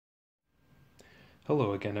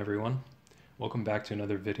Hello again everyone. Welcome back to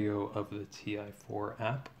another video of the TI4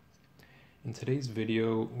 app. In today's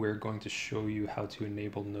video, we're going to show you how to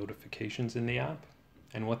enable notifications in the app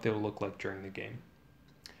and what they'll look like during the game.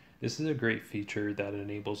 This is a great feature that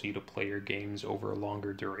enables you to play your games over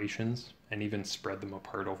longer durations and even spread them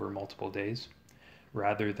apart over multiple days,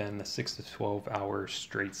 rather than the 6 to 12 hour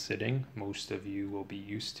straight sitting most of you will be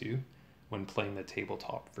used to when playing the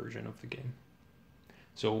tabletop version of the game.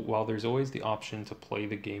 So while there's always the option to play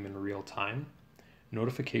the game in real time,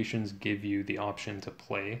 notifications give you the option to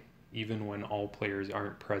play even when all players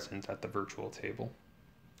aren't present at the virtual table.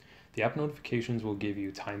 The app notifications will give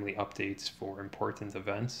you timely updates for important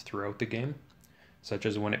events throughout the game, such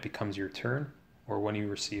as when it becomes your turn or when you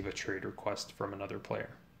receive a trade request from another player.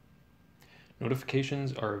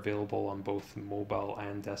 Notifications are available on both mobile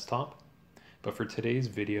and desktop, but for today's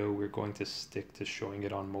video, we're going to stick to showing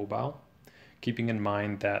it on mobile, keeping in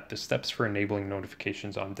mind that the steps for enabling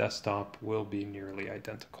notifications on desktop will be nearly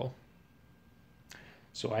identical.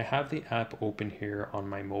 So I have the app open here on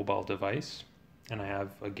my mobile device and I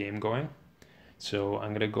have a game going. So I'm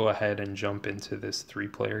going to go ahead and jump into this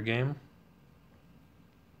 3-player game.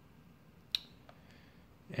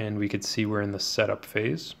 And we could see we're in the setup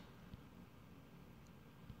phase.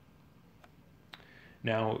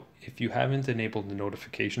 Now, if you haven't enabled the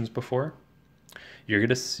notifications before, you're going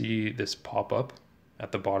to see this pop up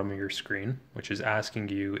at the bottom of your screen, which is asking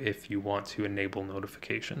you if you want to enable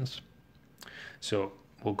notifications. So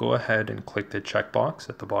we'll go ahead and click the checkbox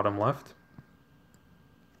at the bottom left.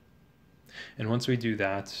 And once we do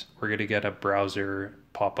that, we're going to get a browser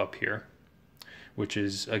pop up here, which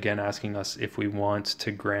is again asking us if we want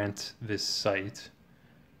to grant this site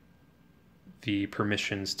the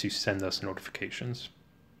permissions to send us notifications.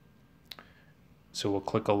 So we'll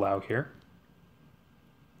click allow here.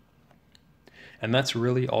 And that's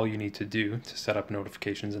really all you need to do to set up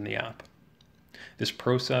notifications in the app. This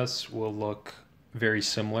process will look very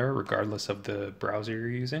similar regardless of the browser you're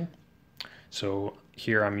using. So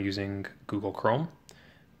here I'm using Google Chrome,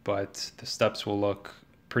 but the steps will look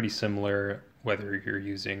pretty similar whether you're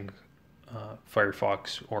using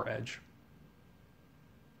Firefox or Edge.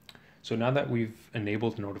 So now that we've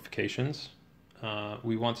enabled notifications,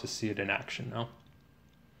 we want to see it in action now.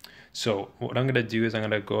 So what I'm going to do is I'm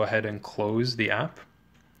going to go ahead and close the app,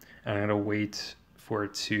 and I'm going to wait for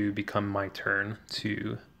it to become my turn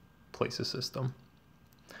to place a system.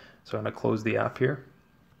 So I'm going to close the app here,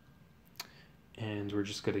 and we're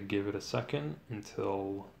just going to give it a second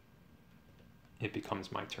until it becomes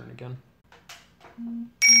my turn again.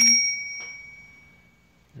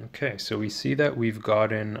 Okay, so we see that we've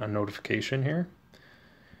gotten a notification here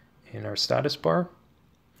in our status bar.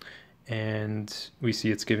 And we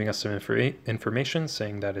see it's giving us some information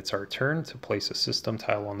saying that it's our turn to place a system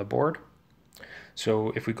tile on the board.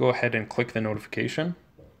 So if we go ahead and click the notification,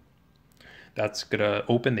 that's going to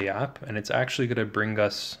open the app, and it's actually going to bring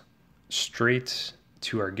us straight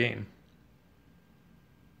to our game.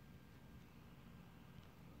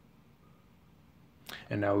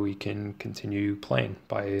 And now we can continue playing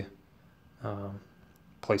by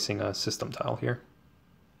placing a system tile here.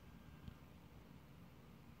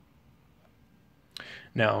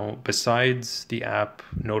 Now, besides the app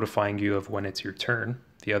notifying you of when it's your turn,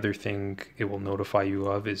 the other thing it will notify you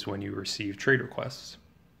of is when you receive trade requests.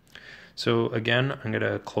 So again, I'm going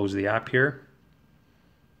to close the app here,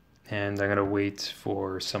 and I'm going to wait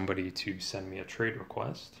for somebody to send me a trade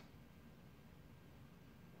request.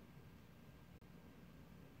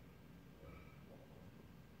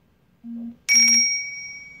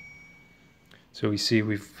 So we see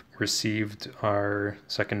we've received our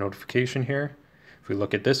second notification here. If we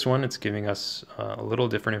look at this one, it's giving us a little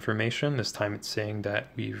different information. This time it's saying that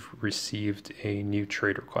we've received a new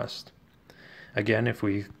trade request. Again, if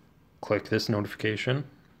we click this notification,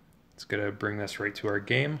 it's going to bring us right to our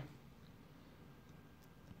game.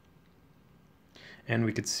 And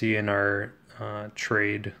we could see in our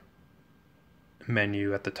trade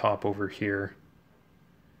menu at the top over here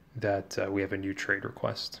that we have a new trade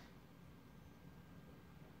request.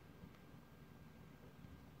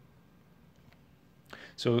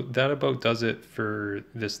 So that about does it for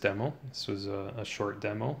this demo. This was a short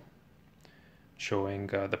demo showing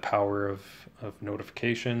the power of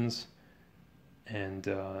notifications, and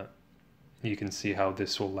you can see how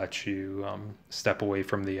this will let you step away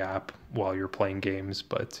from the app while you're playing games,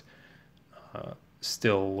 but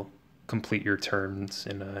still complete your turns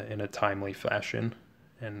in a timely fashion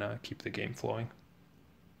and keep the game flowing.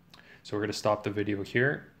 So we're going to stop the video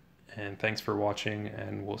here, and thanks for watching,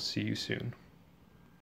 and we'll see you soon.